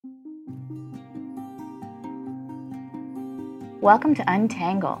Welcome to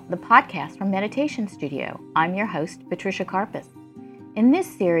Untangle, the podcast from Meditation Studio. I'm your host, Patricia Karpus. In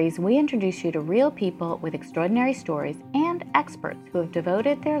this series, we introduce you to real people with extraordinary stories and experts who have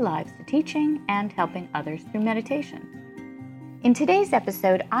devoted their lives to teaching and helping others through meditation. In today's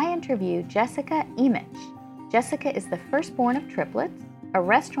episode, I interview Jessica Emich. Jessica is the firstborn of triplets, a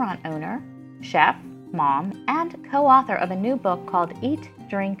restaurant owner, chef, mom, and co-author of a new book called Eat,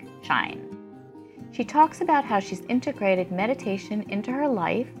 Drink, Shine. She talks about how she's integrated meditation into her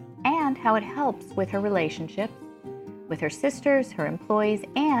life and how it helps with her relationships, with her sisters, her employees,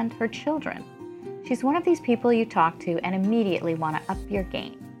 and her children. She's one of these people you talk to and immediately want to up your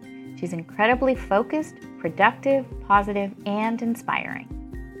game. She's incredibly focused, productive, positive, and inspiring.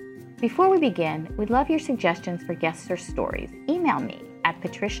 Before we begin, we'd love your suggestions for guests or stories. Email me at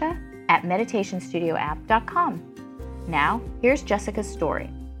patricia@meditationstudioapp.com. Now, here's Jessica's story.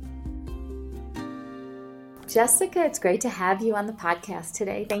 Jessica, it's great to have you on the podcast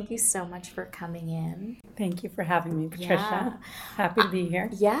today. Thank you so much for coming in. Thank you for having me, Patricia. Yeah. Happy to be here.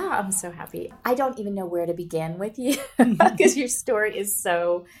 Yeah, I'm so happy. I don't even know where to begin with you because your story is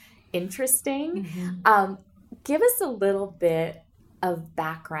so interesting. Mm-hmm. Give us a little bit of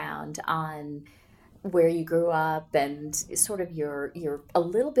background on where you grew up and sort of a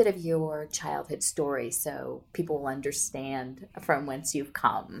little bit of your childhood story so people will understand from whence you've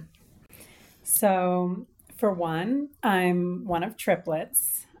come. So, for one, I'm one of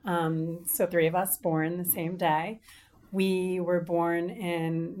triplets. So three of us born the same day. We were born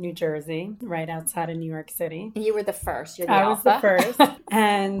in New Jersey, right outside of New York City. You were the first. You're the I alpha. was the first.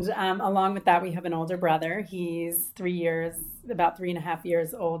 And along with that, we have an older brother. He's about 3.5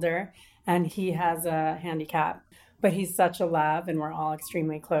 years older, and he has a handicap. But he's such a love, and we're all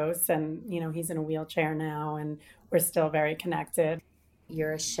extremely close. And, he's in a wheelchair now, and we're still very connected.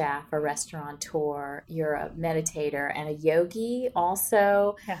 You're a chef, a restaurateur, you're a meditator and a yogi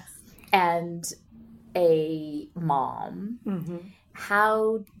also. Yes. And a mom. Mm-hmm.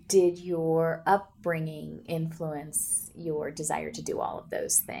 How did your upbringing influence your desire to do all of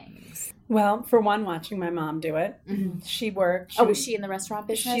those things? Well, for one, watching my mom do it. Mm-hmm. She worked. Was she in the restaurant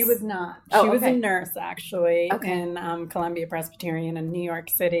business? She was not. She was a nurse, actually, in Columbia Presbyterian in New York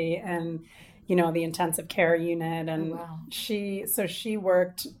City. And the intensive care unit. And she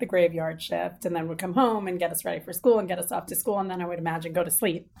worked the graveyard shift and then would come home and get us ready for school and get us off to school. And then I would imagine go to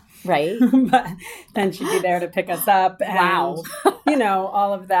sleep. Right. But then she'd be there to pick us up. And, all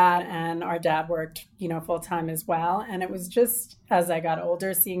of that. And our dad worked, full time as well. And it was just as I got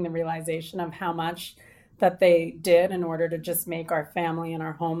older, seeing the realization of how much that they did in order to just make our family and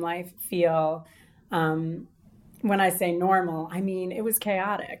our home life feel, when I say normal, I mean, it was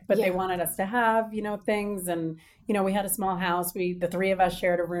chaotic, but they wanted us to have, things. And, we had a small house. The three of us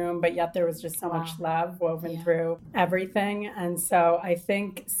shared a room, but yet there was just so much love woven through everything. And so I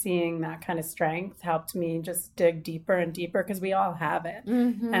think seeing that kind of strength helped me just dig deeper and deeper because we all have it.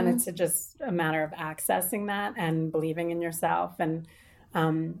 Mm-hmm. And it's just a matter of accessing that and believing in yourself. And,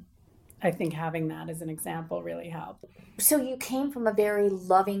 I think having that as an example really helped. So you came from a very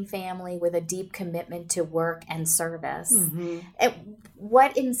loving family with a deep commitment to work and service. Mm-hmm.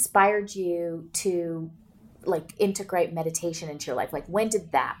 What inspired you to integrate meditation into your life? When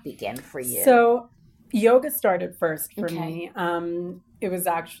did that begin for you? So yoga started first for me. It was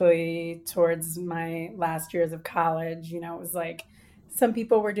actually towards my last years of college. It was some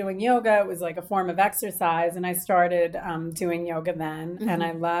people were doing yoga. It was like a form of exercise. And I started doing yoga then. Mm-hmm. And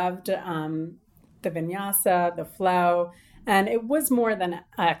I loved the vinyasa, the flow. And it was more than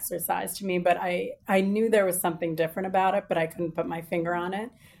exercise to me. But I knew there was something different about it, but I couldn't put my finger on it.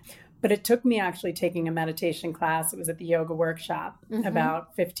 But it took me actually taking a meditation class. It was at the yoga workshop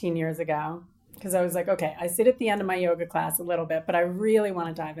about 15 years ago. Because I was like, okay, I sit at the end of my yoga class a little bit, but I really want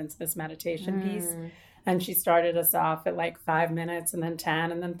to dive into this meditation piece. And she started us off at 5 minutes and then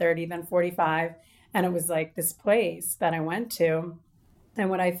 10 and then 30, then 45. And it was this place that I went to.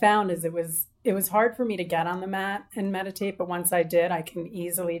 And what I found is it was hard for me to get on the mat and meditate. But once I did, I can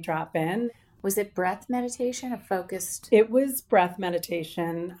easily drop in. Was it breath meditation or focused? It was breath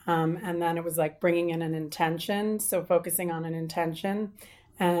meditation. And then it was bringing in an intention. So focusing on an intention.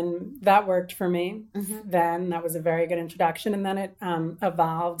 And that worked for me. Mm-hmm. Then that was a very good introduction. And then it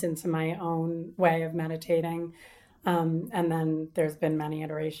evolved into my own way of meditating. And then there's been many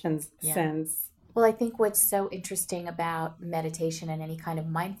iterations since. Well, I think what's so interesting about meditation and any kind of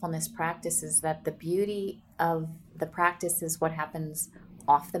mindfulness practice is that the beauty of the practice is what happens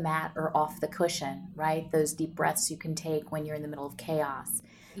off the mat or off the cushion, right? Those deep breaths you can take when you're in the middle of chaos.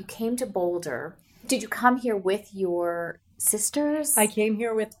 You came to Boulder. Did you come here with your sisters? I came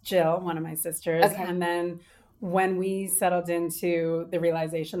here with Jill, one of my sisters, and then when we settled into the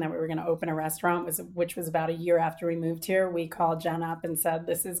realization that we were going to open a restaurant, which was about a year after we moved here, we called Jen up and said,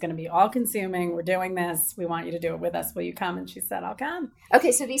 this is going to be all consuming. We're doing this. We want you to do it with us. Will you come? And she said, I'll come.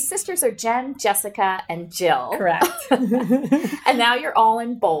 Okay, so these sisters are Jen, Jessica, and Jill. Correct. And now you're all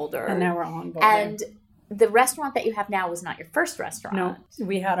in Boulder. And now we're all in Boulder. And the restaurant that you have now was not your first restaurant. No,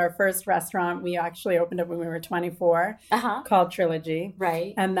 we had our first restaurant. We actually opened it when we were 24, called Trilogy.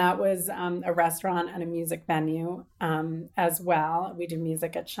 Right. And that was a restaurant and a music venue as well. We do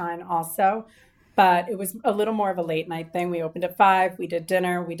music at Shine also. But it was a little more of a late night thing. We opened at 5, we did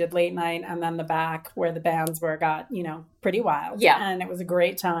dinner, we did late night, and then the back where the bands were got, pretty wild. Yeah. And it was a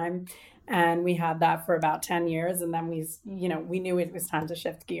great time. And we had that for about 10 years. And then we knew it was time to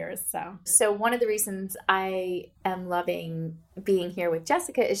shift gears. So one of the reasons I am loving being here with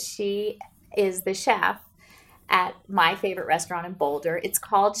Jessica is she is the chef at my favorite restaurant in Boulder. It's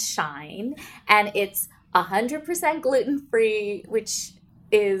called Shine, and it's 100% gluten-free, which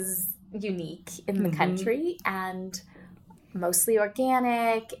is unique in the country, and mostly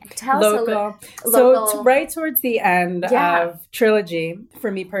organic. Tell local. us So it's right towards the end of Trilogy,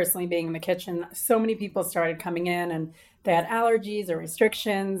 for me personally being in the kitchen, so many people started coming in and they had allergies or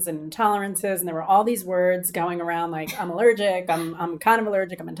restrictions and intolerances, and there were all these words going around like, I'm allergic, I'm kind of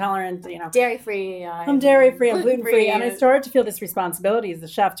allergic, I'm intolerant, Dairy-free. I'm dairy-free, I'm gluten-free. And I started to feel this responsibility as the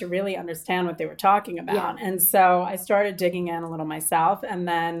chef to really understand what they were talking about. Yeah. And so I started digging in a little myself, and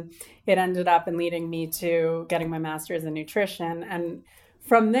then it ended up in leading me to getting my master's in nutrition. And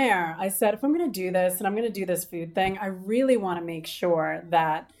from there, I said, if I'm going to do this and I'm going to do this food thing, I really want to make sure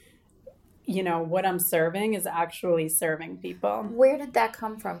that what I'm serving is actually serving people. Where did that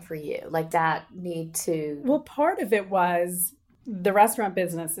come from for you? Like that need to... Well, part of it was the restaurant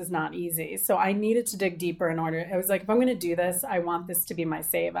business is not easy. So I needed to dig deeper in order. It was like, if I'm going to do this, I want this to be my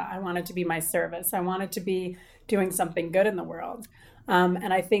seva. I want it to be my service. I want it to be doing something good in the world.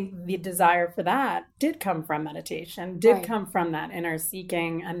 And I think the desire for that did come from meditation, come from that inner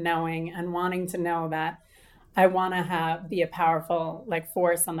seeking and knowing and wanting to know that I want to be a powerful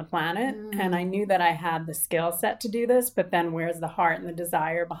force on the planet. And I knew that I had the skill set to do this, but then where's the heart and the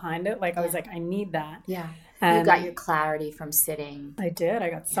desire behind it? I was like, I need that. Yeah. And you got your clarity from sitting. I did. I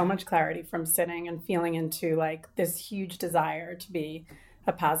got so much clarity from sitting and feeling into this huge desire to be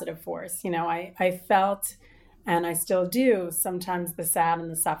a positive force. I felt, and I still do, sometimes the sad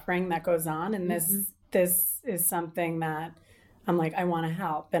and the suffering that goes on. And this is something that I'm like, I want to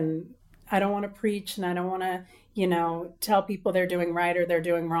help. And I don't want to preach, and I don't want to, tell people they're doing right or they're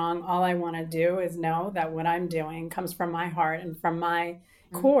doing wrong. All I want to do is know that what I'm doing comes from my heart and from my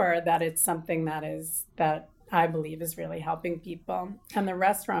core, that it's something that I believe is really helping people. And the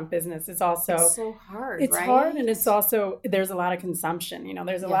restaurant business is also... It's so hard, It's right? hard, and it's also, there's a lot of consumption.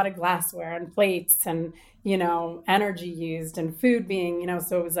 There's a lot of glassware and plates and, energy used and food being,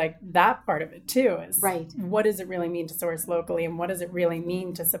 so it was like that part of it too is what does it really mean to source locally, and what does it really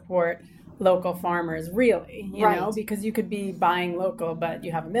mean to support local farmers really, you know, because you could be buying local, but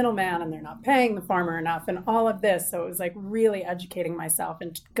you have a middleman and they're not paying the farmer enough and all of this. So it was like really educating myself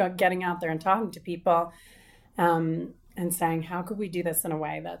and getting out there and talking to people and saying, how could we do this in a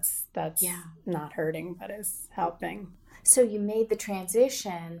way that's not hurting, but is helping? So you made the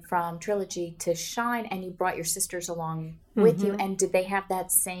transition from Trilogy to Shine, and you brought your sisters along with you. And did they have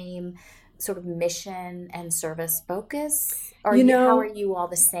that same sort of mission and service focus? Or how are you all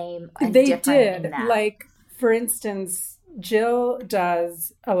the same and different did. in that? Like, for instance, Jill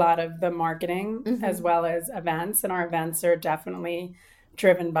does a lot of the marketing as well as events. And our events are definitely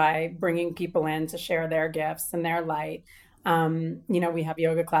driven by bringing people in to share their gifts and their light. We have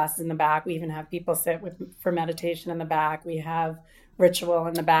yoga classes in the back. We even have people sit for meditation in the back. We have ritual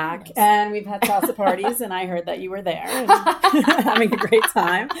in the back, and we've had salsa parties, and I heard that you were there and having a great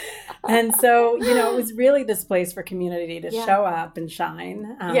time. And so, it was really this place for community to show up and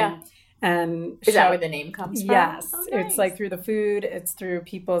shine. And is that where the name comes from? Yes. Oh, nice. It's like through the food, it's through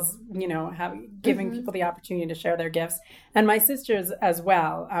people's, giving people the opportunity to share their gifts. And my sisters as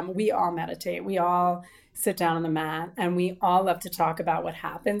well, we all meditate. We all sit down on the mat, and we all love to talk about what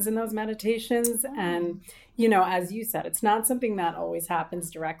happens in those meditations. And, as you said, it's not something that always happens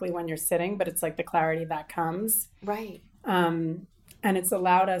directly when you're sitting, but it's like the clarity that comes. Right. And it's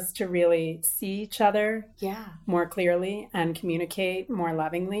allowed us to really see each other more clearly and communicate more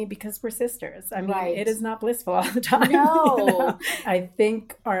lovingly because we're sisters. I mean, it is not blissful all the time. No. I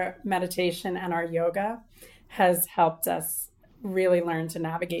think our meditation and our yoga has helped us really learn to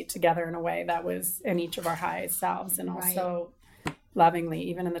navigate together in a way that was in each of our highest selves, and also lovingly,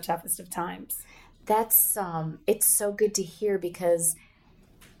 even in the toughest of times. That's, it's so good to hear, because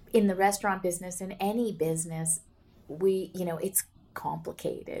in the restaurant business, in any business, it's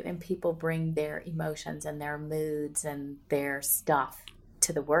complicated, and people bring their emotions and their moods and their stuff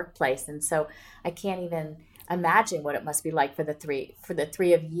to the workplace. And so I can't even imagine what it must be like for the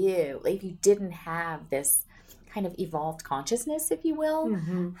three of you. If you didn't have this kind of evolved consciousness, if you will,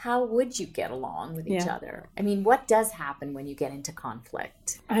 mm-hmm. how would you get along with each other? I mean, what does happen when you get into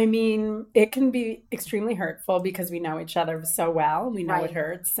conflict? I mean, it can be extremely hurtful because we know each other so well. We know it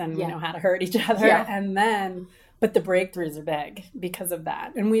hurts, and we know how to hurt each other. Yeah. But the breakthroughs are big because of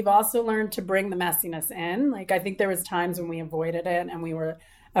that. And we've also learned to bring the messiness in. Like, I think there was times when we avoided it and we were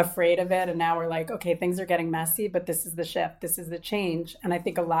afraid of it. And now we're like, okay, things are getting messy, but this is the shift. This is the change. And I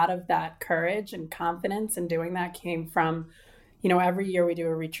think a lot of that courage and confidence in doing that came from, every year we do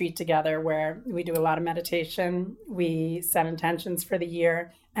a retreat together where we do a lot of meditation. We set intentions for the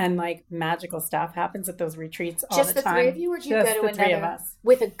year, and like magical stuff happens at those retreats all the time. Just the three of you, or do you go to another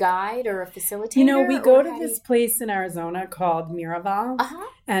with a guide or a facilitator? We go to this place in Arizona called Miraval,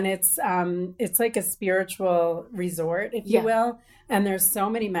 and it's like a spiritual resort, if you will. And there's so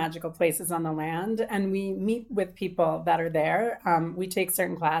many magical places on the land, and we meet with people that are there. We take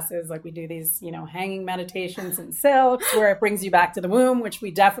certain classes, like we do these, hanging meditations in silks, where it brings you back to the womb, which we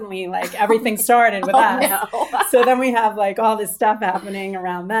definitely like. Everything started with us. No. So then we have like all this stuff happening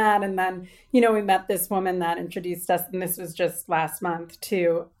around that, and then we met this woman that introduced us, and this was just last month,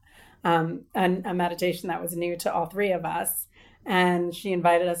 to a meditation that was new to all three of us. And she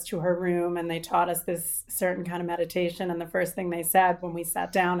invited us to her room, and they taught us this certain kind of meditation. And the first thing they said when we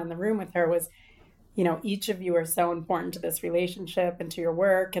sat down in the room with her was, each of you are so important to this relationship and to your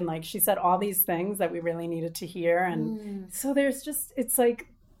work. And like, she said all these things that we really needed to hear. And so there's just, it's like,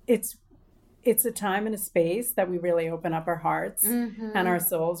 it's a time and a space that we really open up our hearts and our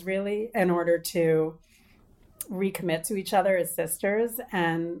souls, really, in order to recommit to each other as sisters.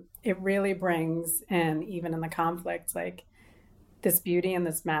 And it really brings in, even in the conflict, like, this beauty and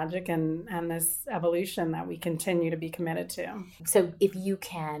this magic and this evolution that we continue to be committed to. So if you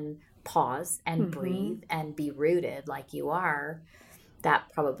can pause and breathe and be rooted like you are, that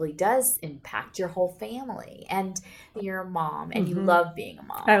probably does impact your whole family. And you're a mom, and you love being a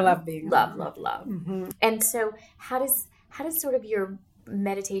mom. I love being a mom. Love. Mm-hmm. And so how does sort of your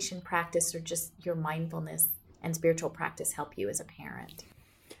meditation practice, or just your mindfulness and spiritual practice, help you as a parent?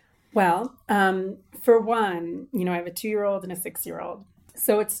 Well, for one, I have a 2-year-old and a 6-year-old.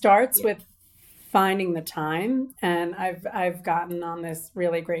 So it starts with finding the time. And I've gotten on this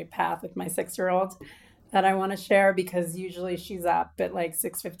really great path with my 6-year-old that I want to share, because usually she's up at like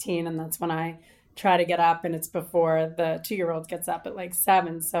 6:15, and that's when I try to get up, and it's before the 2-year-old gets up at like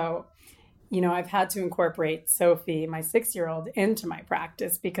 7. So, I've had to incorporate Sophie, my 6-year-old, into my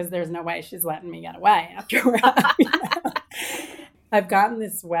practice, because there's no way she's letting me get away after we're up. I've gotten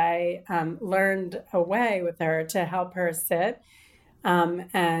this way, learned a way with her to help her sit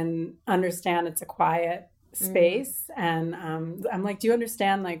and understand it's a quiet space. And I'm like, do you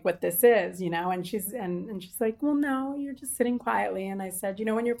understand like what this is? And she's like, well, no, you're just sitting quietly. And I said,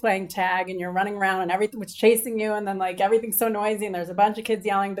 when you're playing tag and you're running around and everything's chasing you, and then like everything's so noisy and there's a bunch of kids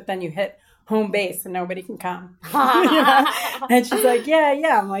yelling, but then you hit home base and nobody can come. And she's like,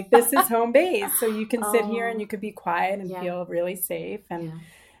 yeah. I'm like, this is home base. So you can sit here and you could be quiet and feel really safe.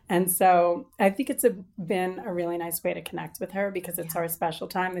 And so I think it's been a really nice way to connect with her, because it's our special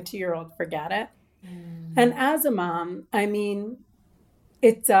time. The 2-year-old, forget it. And as a mom, I mean,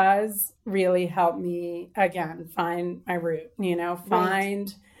 it does really help me, again, find my root,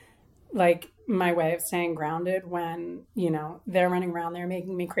 find like my way of staying grounded when, they're running around, they're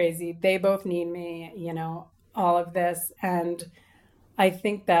making me crazy. They both need me, all of this. And I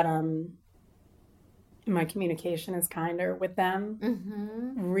think that my communication is kinder with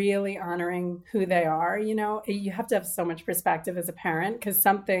them, really honoring who they are. You have to have so much perspective as a parent, because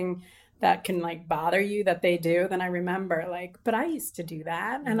something that can like bother you that they do, then I remember like, but I used to do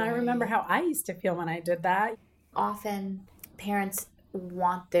that. And I remember how I used to feel when I did that. Often parents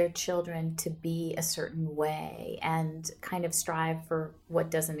want their children to be a certain way and kind of strive for what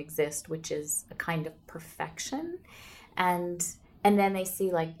doesn't exist, which is a kind of perfection. And then they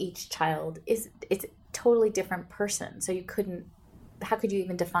see like each child it's a totally different person. So how could you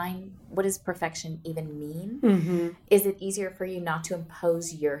even define, what does perfection even mean? Is it easier for you not to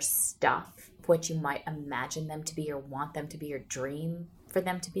impose your stuff, what you might imagine them to be or want them to be or dream for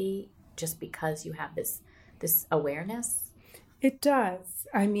them to be, just because you have this awareness? It does.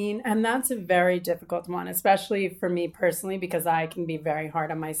 I mean, and that's a very difficult one, especially for me personally, because I can be very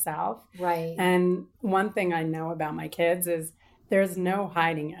hard on myself. Right. And one thing I know about my kids is there's no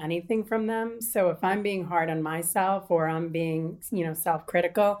hiding anything from them. So if I'm being hard on myself or I'm being,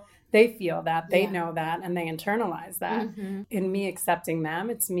 self-critical, they feel that, they know that, and they internalize that. In me accepting them,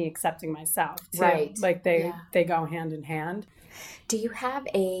 it's me accepting myself too. Right. Like they go hand in hand. Do you have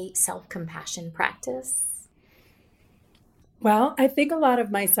a self-compassion practice? Well, I think a lot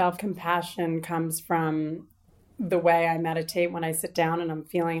of my self-compassion comes from the way I meditate. When I sit down and I'm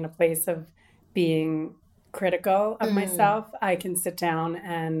feeling in a place of being critical of myself, I can sit down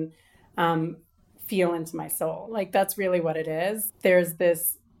and feel into my soul. Like that's really what it is. There's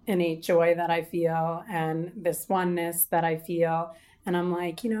this innate joy that I feel and this oneness that I feel. And I'm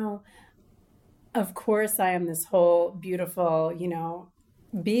like, of course I am this whole beautiful,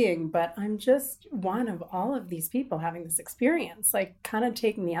 being, but I'm just one of all of these people having this experience, like kind of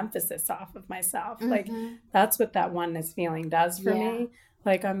taking the emphasis off of myself. Like that's what that oneness feeling does for me.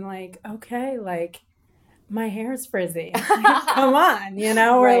 Like, I'm like, okay, like my hair's frizzy. Like, come on,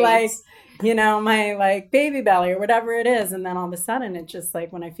 or like, my like baby belly or whatever it is. And then all of a sudden it just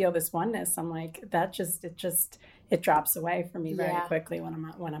like, when I feel this oneness, I'm like, it drops away for me very quickly when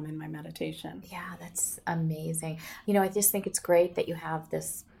I'm in my meditation. Yeah, that's amazing. I just think it's great that you have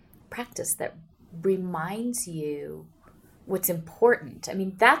this practice that reminds you what's important. I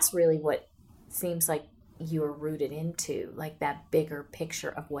mean, that's really what seems like you're rooted into, like that bigger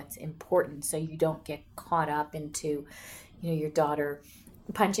picture of what's important, so you don't get caught up into, your daughter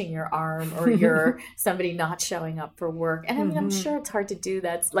punching your arm or your somebody not showing up for work. And I mean, I'm sure it's hard to do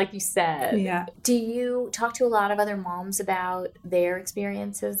that, like you said. Yeah. Do you talk to a lot of other moms about their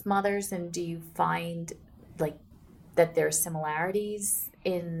experiences, mothers, and do you find like that there's similarities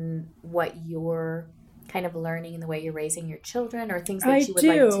in what you're kind of learning in the way you're raising your children, or things that you would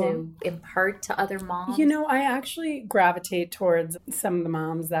like to impart to other moms? I actually gravitate towards some of the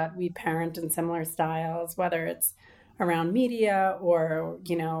moms that we parent in similar styles, whether it's around media or,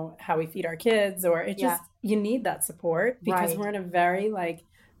 how we feed our kids, or it just, you need that support because we're in a very like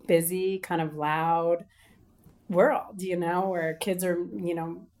busy, kind of loud world, where kids are,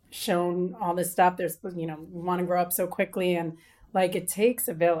 shown all this stuff. There's, want to grow up so quickly. And like, it takes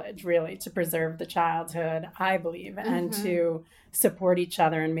a village really to preserve the childhood, I believe, and to support each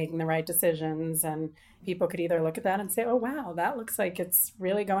other in making the right decisions. And people could either look at that and say, oh, wow, that looks like it's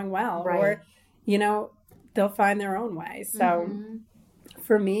really going well. Or, they'll find their own way. So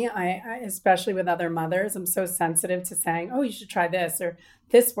for me, I, especially with other mothers, I'm so sensitive to saying, oh, you should try this, or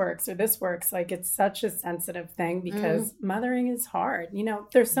this works, or this works. Like, it's such a sensitive thing because mothering is hard.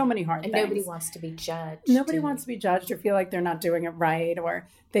 There's so many hard things. And nobody wants to be judged. Nobody wants to be judged or feel like they're not doing it right, or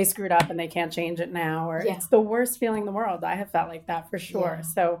they screwed up and they can't change it now, or it's the worst feeling in the world. I have felt like that for sure. Yeah.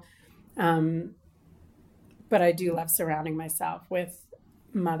 So, but I do love surrounding myself with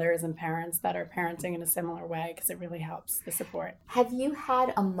mothers and parents that are parenting in a similar way because it really helps the support. Have you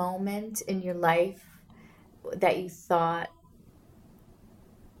had a moment in your life that you thought,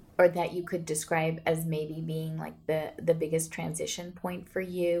 or that you could describe as maybe being like the biggest transition point for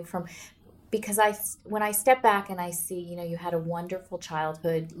you? Because when I step back and I see, you had a wonderful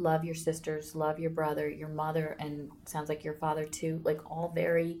childhood, love your sisters, love your brother, your mother, and sounds like your father too, like all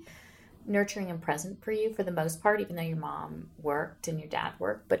very nurturing and present for you for the most part, even though your mom worked and your dad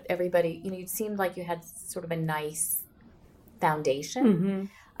worked, but everybody, it seemed like you had sort of a nice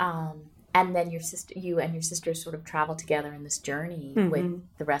foundation. And then you and your sisters sort of traveled together in this journey with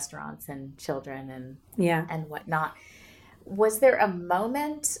the restaurants and children and whatnot. Was there a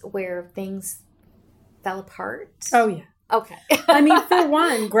moment where things fell apart? Oh, yeah. Okay. I mean, for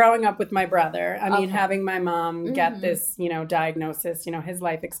one, growing up with my brother, having my mom get this, diagnosis, his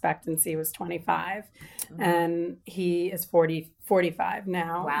life expectancy was 25 and he is 45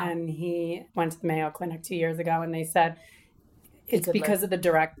 now. Wow. And he went to the Mayo Clinic 2 years ago and they said it's because of the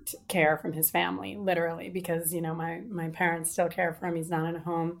direct care from his family, literally, because, my parents still care for him. He's not in a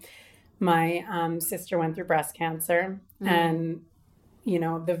home. My sister went through breast cancer and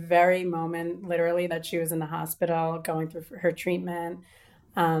the very moment, literally, that she was in the hospital going through her treatment,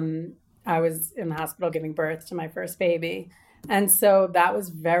 I was in the hospital giving birth to my first baby. And so that was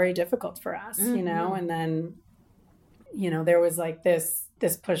very difficult for us, and then, there was like this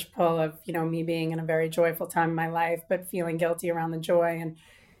push-pull of, me being in a very joyful time in my life, but feeling guilty around the joy and,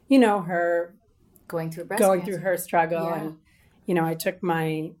 her going through her struggle. Yeah. And, I took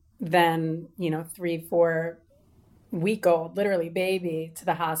my then, 3-4 week-old, literally baby, to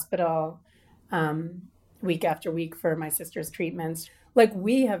the hospital week after week for my sister's treatments. Like,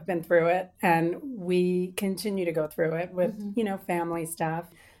 we have been through it and we continue to go through it with, family stuff.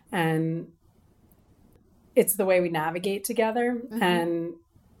 And it's the way we navigate together. And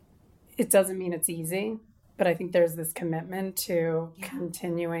it doesn't mean it's easy, But I think there's this commitment to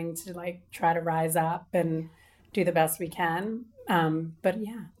continuing to like try to rise up and do the best we can. But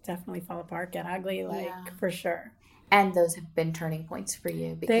yeah, definitely fall apart, get ugly, like for sure. And those have been turning points for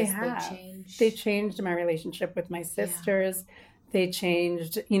you because they changed my relationship with my sisters. They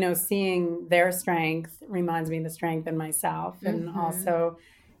changed, seeing their strength reminds me of the strength in myself. And also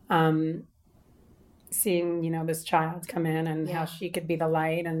seeing, this child come in and how she could be the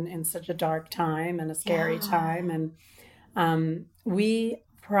light in such a dark time and a scary time. And we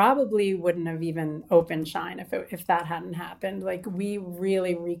probably wouldn't have even opened Shine if that hadn't happened. Like, we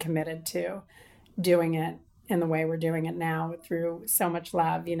really recommitted to doing it in the way we're doing it now through so much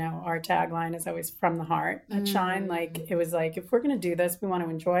love. Our tagline is always from the heart at Shine. Like, it was like, if we're going to do this, we want to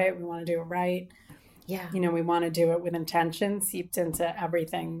enjoy it. We want to do it right. Yeah. We want to do it with intention seeped into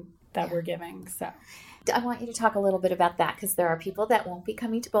everything that we're giving. So I want you to talk a little bit about that, because there are people that won't be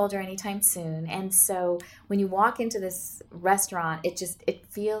coming to Boulder anytime soon. And so when you walk into this restaurant, it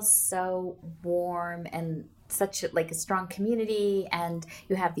feels so warm and such like a strong community, and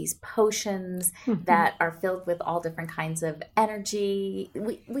you have these potions that are filled with all different kinds of energy.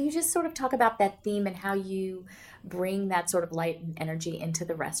 Will you just sort of talk about that theme and how you bring that sort of light and energy into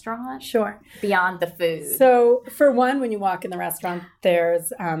the restaurant? Sure. Beyond the food. So for one, when you walk in the restaurant,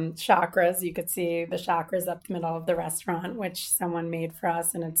 there's chakras. You could see the chakras up the middle of the restaurant, which someone made for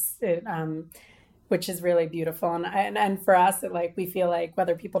us, and which is really beautiful. And for us, we feel like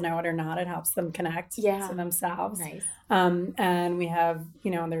whether people know it or not, it helps them connect to themselves. Nice. And we have,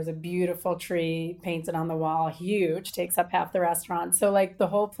 there's a beautiful tree painted on the wall, huge, takes up half the restaurant. So like the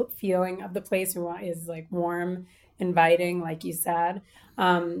whole feeling of the place we want is like warm, inviting, like you said.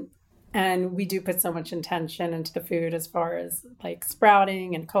 And we do put so much intention into the food as far as like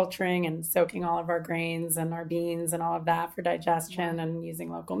sprouting and culturing and soaking all of our grains and our beans and all of that for digestion and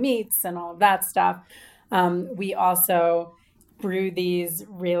using local meats and all of that stuff. We also brew these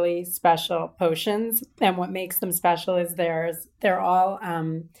really special potions. And what makes them special is they're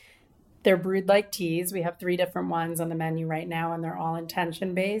brewed like teas. We have 3 different ones on the menu right now, and they're all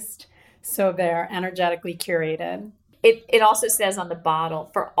intention based. So they're energetically curated. It also says on the bottle,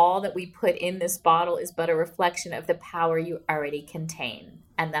 for all that we put in this bottle is but a reflection of the power you already contain.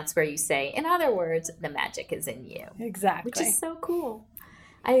 And that's where you say, in other words, the magic is in you. Exactly. Which is so cool.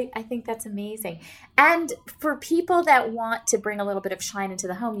 I think that's amazing. And for people that want to bring a little bit of shine into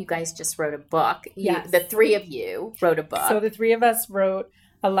the home, you guys just wrote a book. Yes. The 3 of you wrote a book. So the 3 of us wrote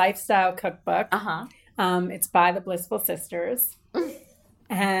a lifestyle cookbook. It's by the Blissful Sisters.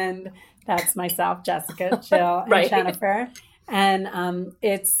 And that's myself, Jessica, Jill, and Jennifer. And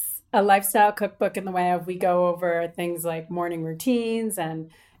it's a lifestyle cookbook in the way of we go over things like morning routines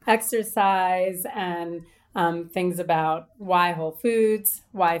and exercise and things about why whole foods,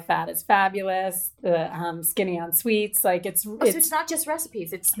 why fat is fabulous, the skinny on sweets. Like so it's not just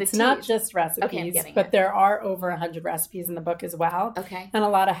recipes. It's not just recipes, but there are over 100 recipes in the book as well. Okay. And a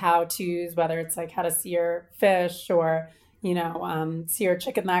lot of how-tos, whether it's like how to sear fish or sear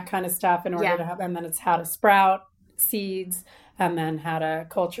chicken, that kind of stuff in order to have, and then it's how to sprout seeds and then how to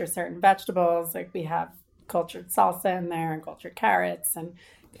culture certain vegetables. Like we have cultured salsa in there and cultured carrots and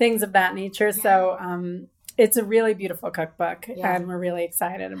things of that nature. Yeah. So it's a really beautiful cookbook and we're really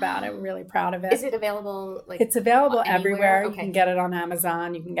excited about it. We're really proud of it. Is it available? It's available everywhere. Okay. You can get it on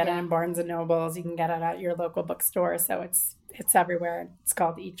Amazon. You can get it in Barnes and Nobles. You can get it at your local bookstore. So it's everywhere. It's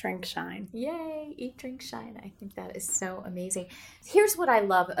called Eat, Drink, Shine. Yay, Eat, Drink, Shine. I think that is so amazing. Here's what I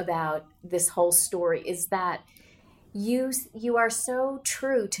love about this whole story is that you are so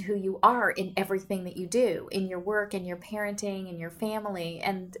true to who you are in everything that you do, in your work and your parenting and your family.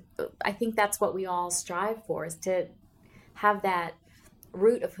 And I think that's what we all strive for, is to have that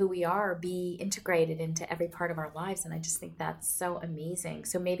root of who we are be integrated into every part of our lives. And I just think that's so amazing.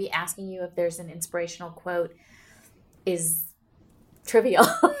 So maybe asking you if there's an inspirational quote is trivial.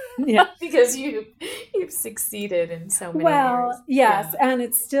 Because you've succeeded in so many areas. Yes, and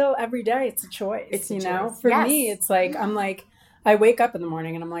it's still every day it's a choice. It's a choice. For me it's like I'm like I wake up in the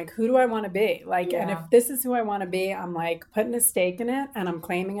morning and I'm like, who do I want to be? Like and if this is who I want to be, I'm like putting a stake in it and I'm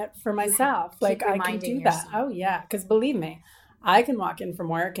claiming it for myself. Like I can do that. Oh yeah, because believe me, I can walk in from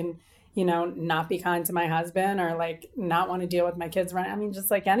work and not be kind to my husband or like not want to deal with my kids. I mean, just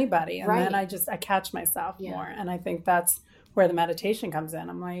like anybody. And then I catch myself more. And I think that's where the meditation comes in.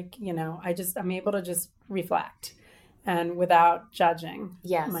 I'm like, I'm able to just reflect and without judging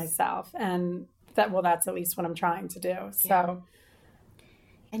myself. And that's at least what I'm trying to do. So.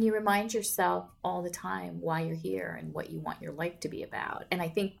 And you remind yourself all the time why you're here and what you want your life to be about. And I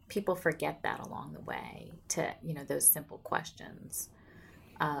think people forget that along the way to, those simple questions.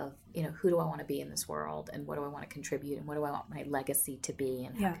 of, who do I want to be in this world, and what do I want to contribute, and what do I want my legacy to be,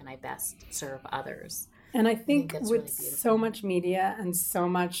 and how can I best serve others? And I think that's with really so much media and so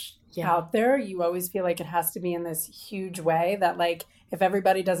much out there, you always feel like it has to be in this huge way that, like, if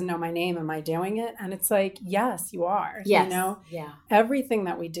everybody doesn't know my name, am I doing it? And it's like, yes, you are. Yes. Everything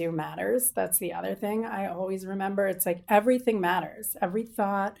that we do matters. That's the other thing I always remember. It's like everything matters. Every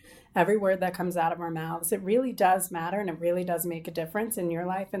thought, every word that comes out of our mouths, it really does matter, and it really does make a difference in your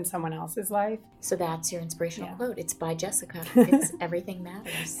life and someone else's life. So that's your inspirational quote. It's by Jessica. It's everything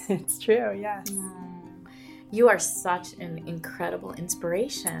matters. It's true, yes. You are such an incredible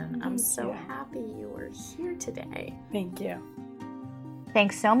inspiration. I'm so happy you were here today. Thank you.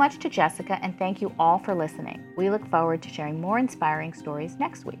 Thanks so much to Jessica, and thank you all for listening. We look forward to sharing more inspiring stories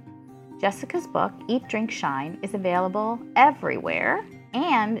next week. Jessica's book, Eat, Drink, Shine, is available everywhere.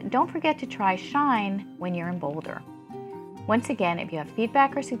 And don't forget to try Shine when you're in Boulder. Once again, if you have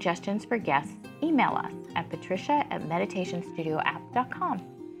feedback or suggestions for guests, email us at patricia@meditationstudioapp.com.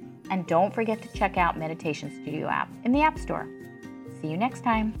 And don't forget to check out Meditation Studio app in the App Store. See you next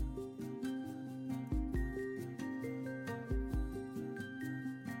time.